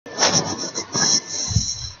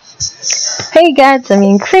Hey guys, I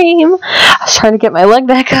mean Cream. I was trying to get my leg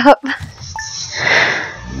back up.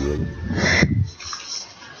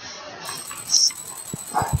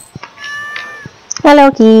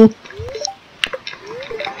 Hello, Key.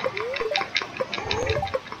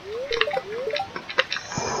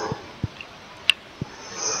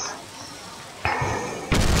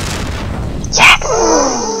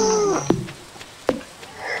 Yes!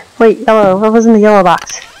 Wait, yellow. What was in the yellow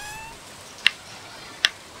box?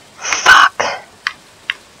 Fuck.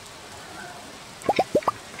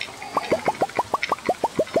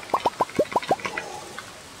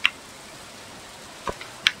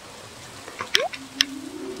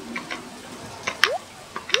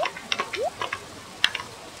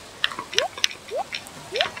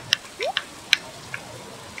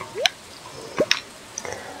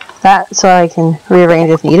 That so I can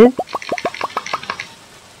rearrange if needed.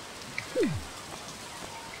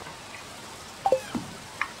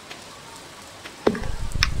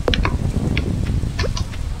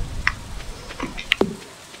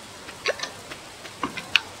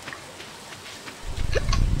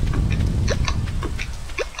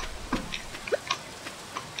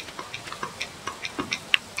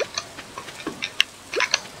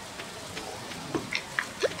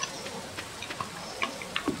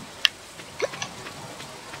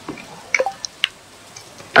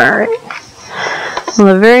 Alright.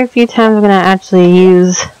 Well, the very few times I'm going to actually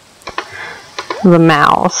use the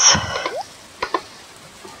mouse,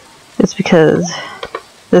 it's because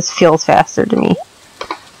this feels faster to me.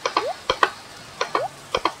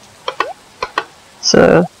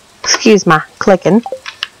 So, excuse my clicking.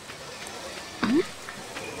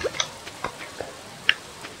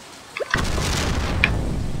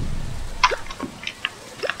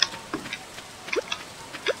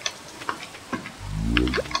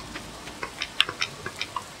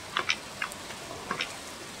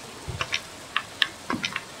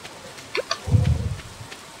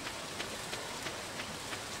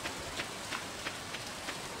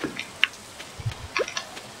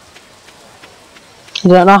 I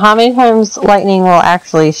don't know how many times lightning will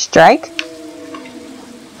actually strike,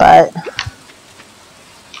 but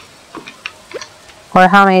or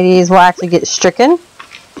how many of these will actually get stricken.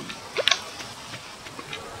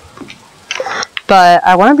 But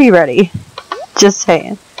I want to be ready. Just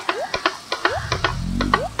saying.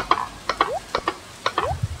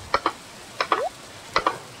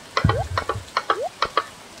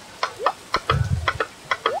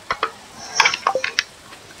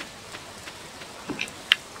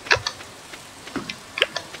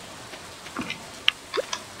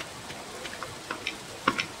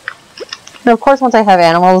 And of course, once I have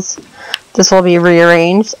animals, this will be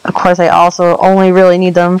rearranged. Of course, I also only really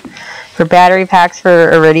need them for battery packs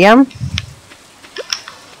for iridium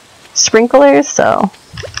sprinklers, so.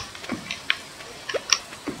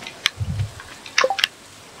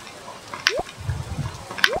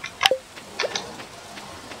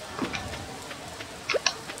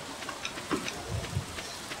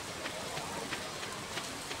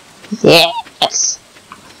 Yes!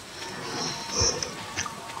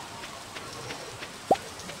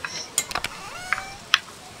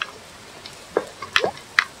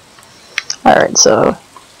 Alright, so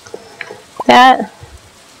that.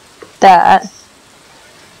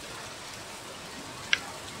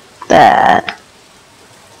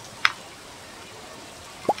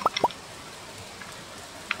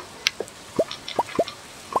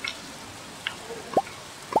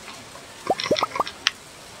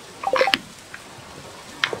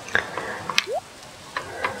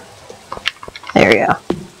 There we go.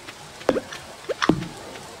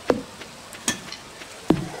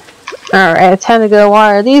 Alright, time to go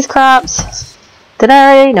water these crops. Did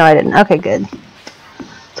I already? No, I didn't. Okay, good.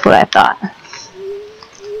 That's what I thought.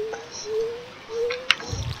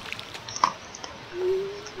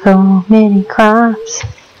 So many crops.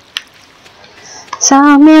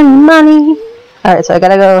 So many money. Alright, so I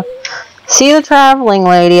gotta go see the traveling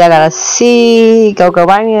lady. I gotta go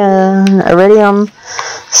buy me an iridium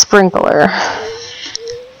sprinkler.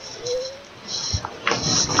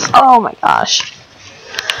 Oh my gosh.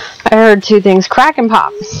 I heard two things crack and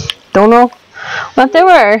pop. Don't know what they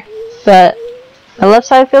were, but my left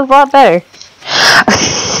side feels a lot better.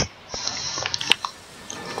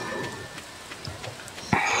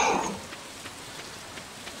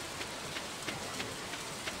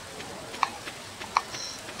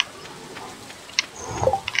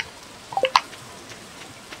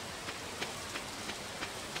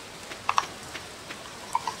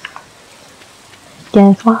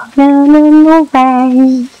 Just walking in the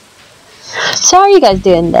rain. So how are you guys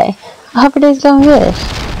doing today? I hope your day's going good.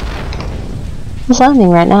 It's landing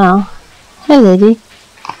right now. Hi, lady.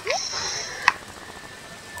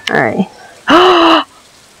 Alright. Oh!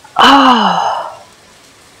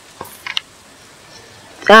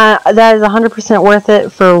 That is 100% worth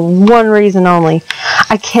it for one reason only.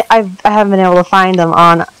 I haven't been able to find them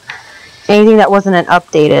on anything that wasn't an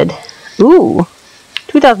updated. Ooh.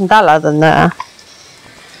 $2,000 in there.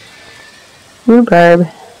 Rhubarb.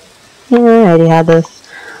 Yeah, I already had this.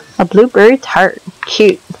 A blueberry tart.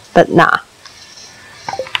 Cute, but nah.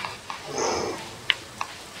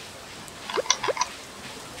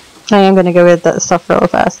 I am going to go get that stuff real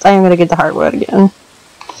fast. I am going to get the hardwood again.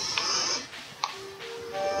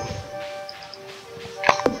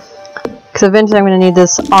 Because eventually I'm going to need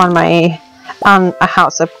this on a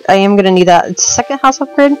house. I am going to need that second house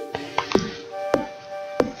upgrade.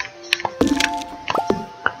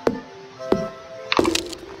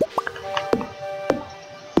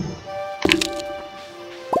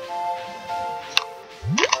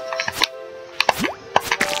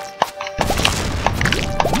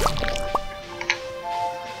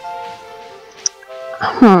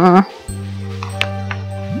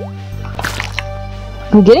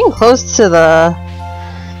 I'm getting close to the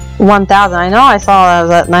 1,000. I know I saw I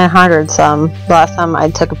was at 900 some last time I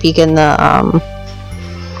took a peek in the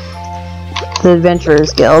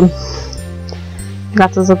Adventurers Guild.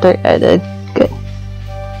 Got this up there. I did. Good.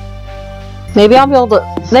 Maybe I'll be able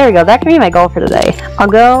to. There we go. That can be my goal for today. I'll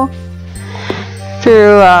go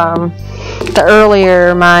through the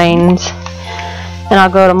earlier mines, and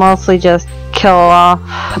I'll go to mostly just kill off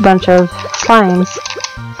a bunch of slimes.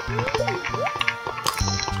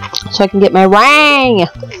 So I can get my wang!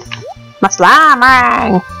 My slime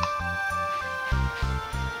wang!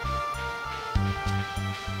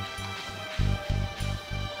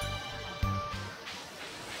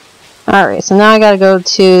 Alright, so now I gotta go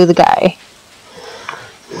to the guy.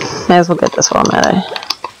 Might as well get this while I'm at it.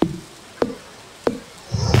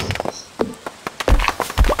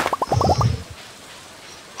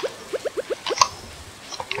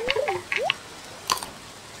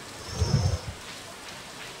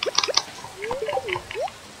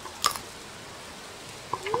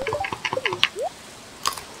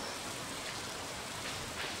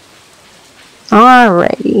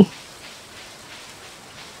 Alrighty.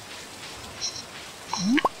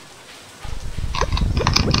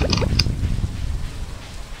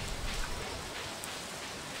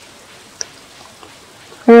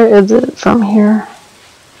 Where is it from here?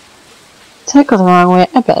 Did I go the wrong way?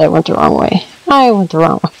 I bet I went the wrong way. I went the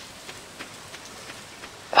wrong way.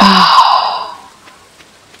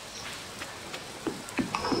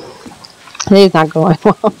 Today's not going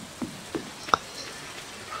well.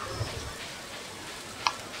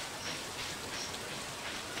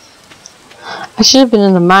 I should have been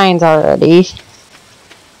in the mines already.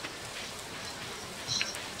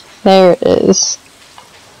 There it is.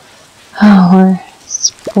 Oh, we're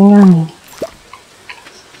spring onion.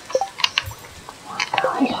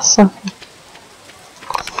 I guess something.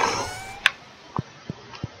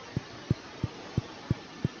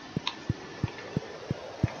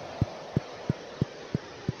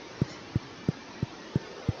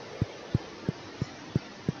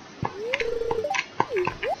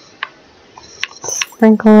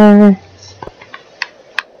 Sprinkler.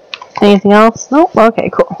 Anything else? Nope. Okay,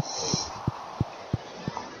 cool.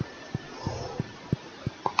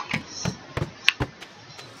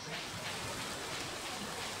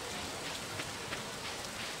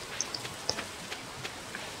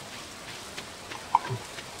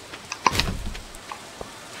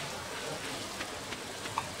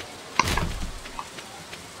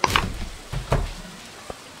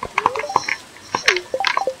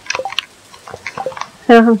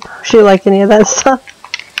 I don't actually like any of that stuff.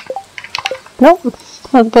 Nope.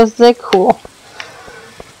 I was supposed to say cool.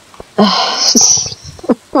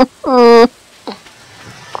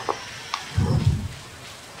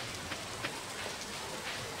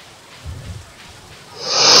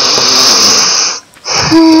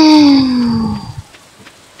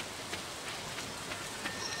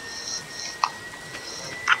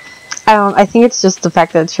 I think it's just the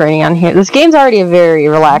fact that it's raining on here. This game's already a very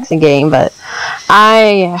relaxing game, but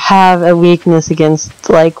I have a weakness against,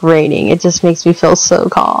 like, raining. It just makes me feel so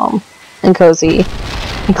calm and cozy,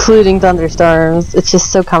 including thunderstorms. It's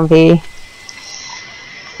just so comfy.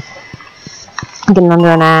 Getting under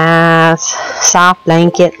a nice soft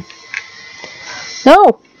blanket.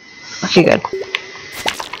 No! Okay, good.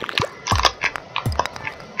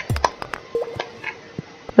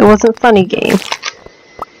 It wasn't funny, game.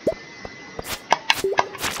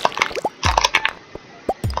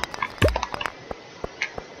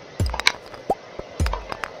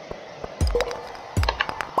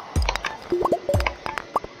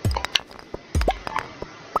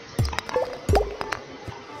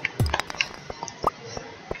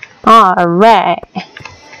 Alright.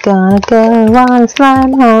 Gonna go on a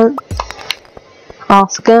slime hunt.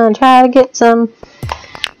 Also gonna try to get some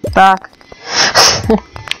rock.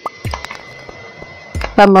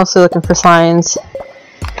 I'm mostly looking for slimes.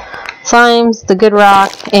 Slimes, the good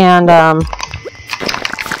rock, and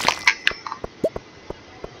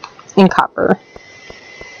copper.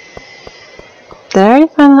 Did I already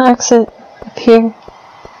find the exit up here?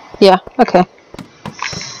 Yeah, okay.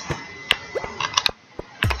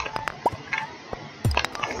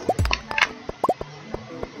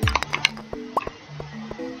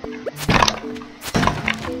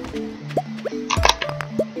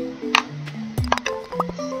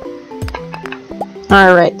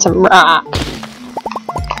 Alright, some rock.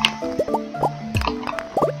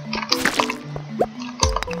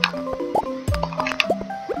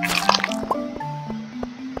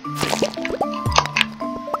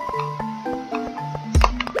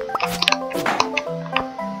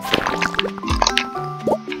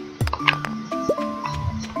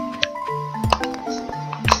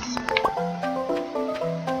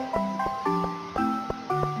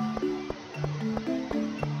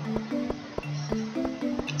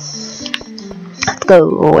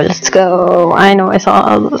 Let's go. I know I saw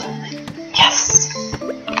all those. Yes.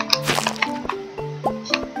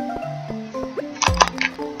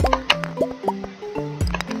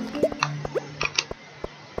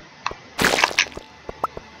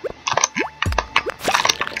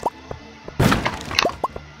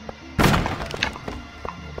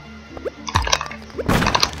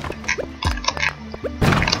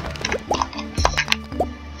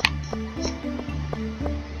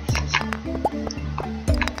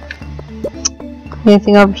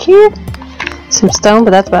 Anything over here? Some stone,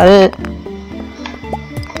 but that's about it.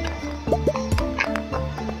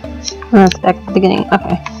 Oh, that's back at the beginning.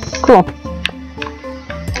 Okay, cool.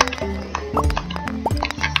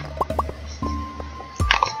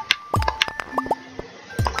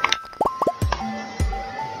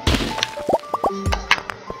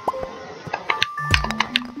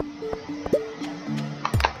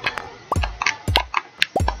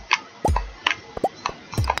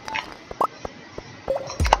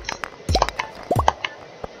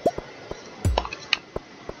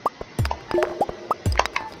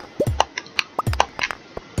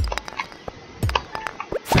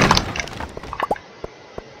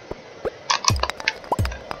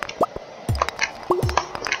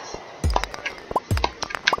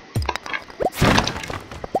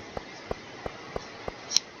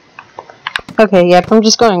 Okay, yep, I'm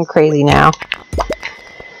just going crazy now.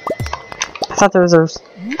 I thought there was a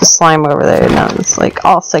slime over there, and I was like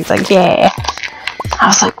all sick, like, yeah. I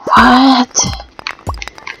was like, what?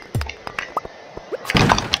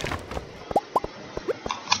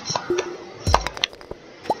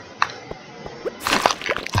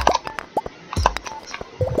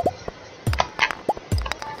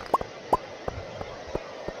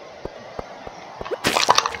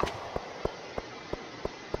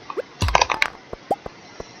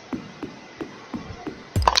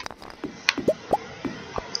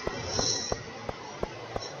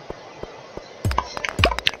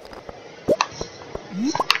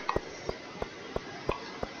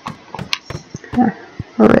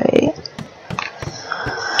 Right.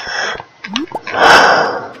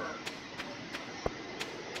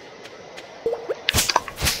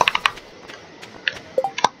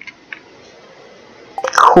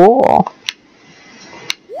 Cool.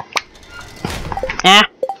 Ah.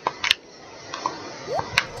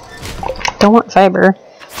 Don't want fiber.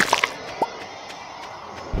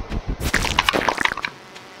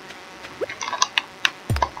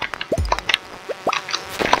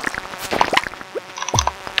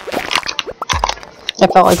 I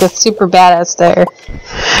felt like a super badass there.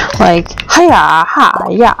 Like, hiya, ha,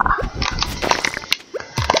 yeah.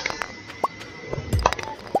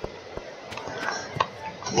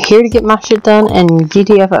 I'm here to get my shit done and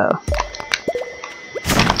GTFO.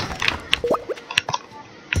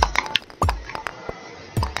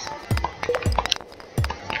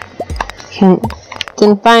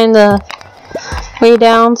 Didn't find the way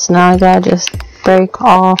down, so now I gotta just break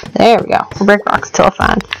off. There we go. We'll break rocks till I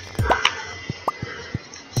find.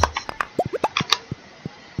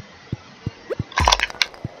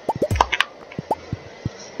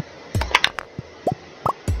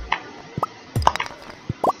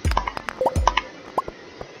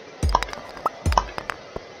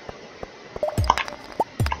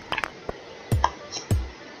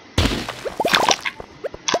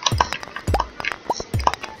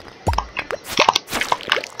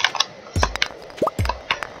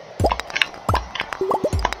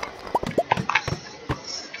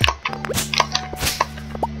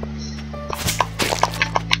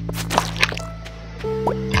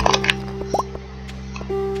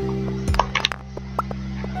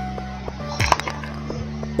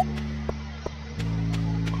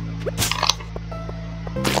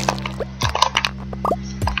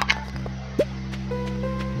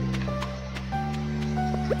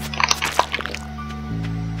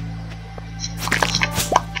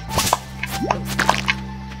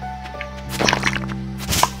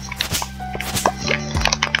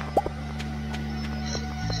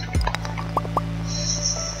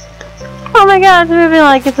 Oh my god, it's moving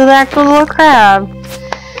like it's an actual little crab.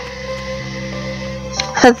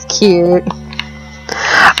 That's cute.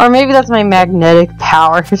 Or maybe that's my magnetic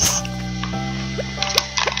powers.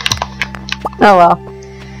 Oh well.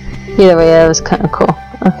 Either way, that was kind of cool.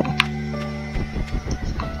 Okay.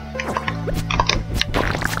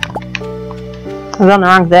 I was on the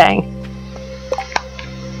wrong thing.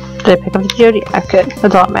 Did I pick up the geode? I could.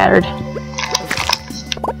 That's all that mattered.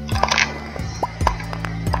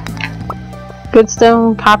 Good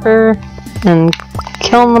stone, copper, and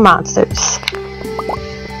killing the monsters.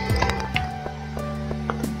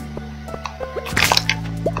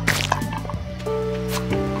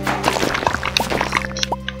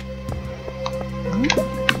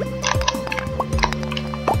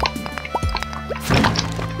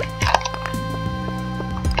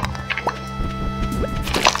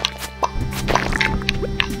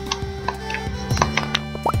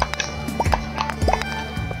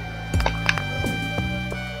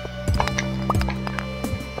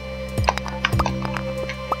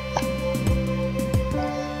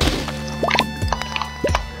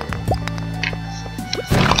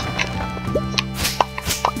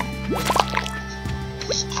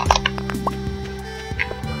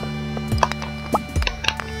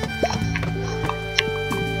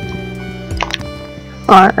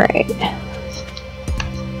 Alright.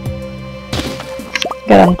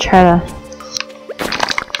 Gotta try to...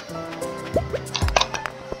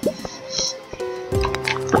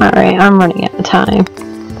 Alright, I'm running out of time.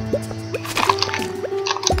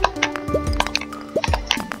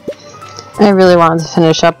 I really wanted to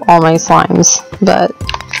finish up all my slimes, but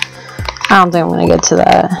I don't think I'm gonna get to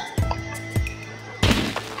that.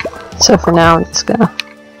 So for now, I'm just gonna...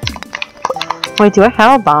 Wait, do I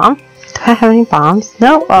have a bomb? Do I have any bombs?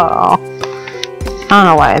 No? Oh. I don't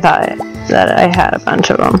know why I thought that I had a bunch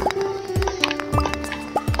of them.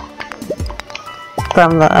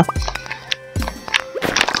 From the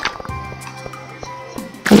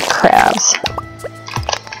crabs.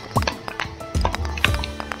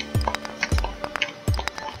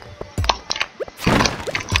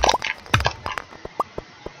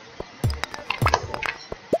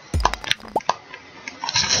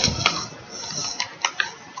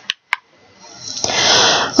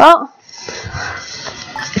 Well,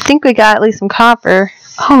 I think we got at least some copper.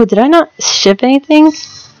 Oh, did I not ship anything?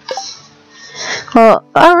 Well,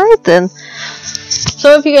 alright then.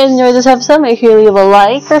 So if you guys enjoyed this episode, make sure you leave a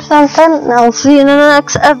like or something, and I'll see you in the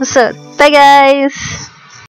next episode. Bye guys!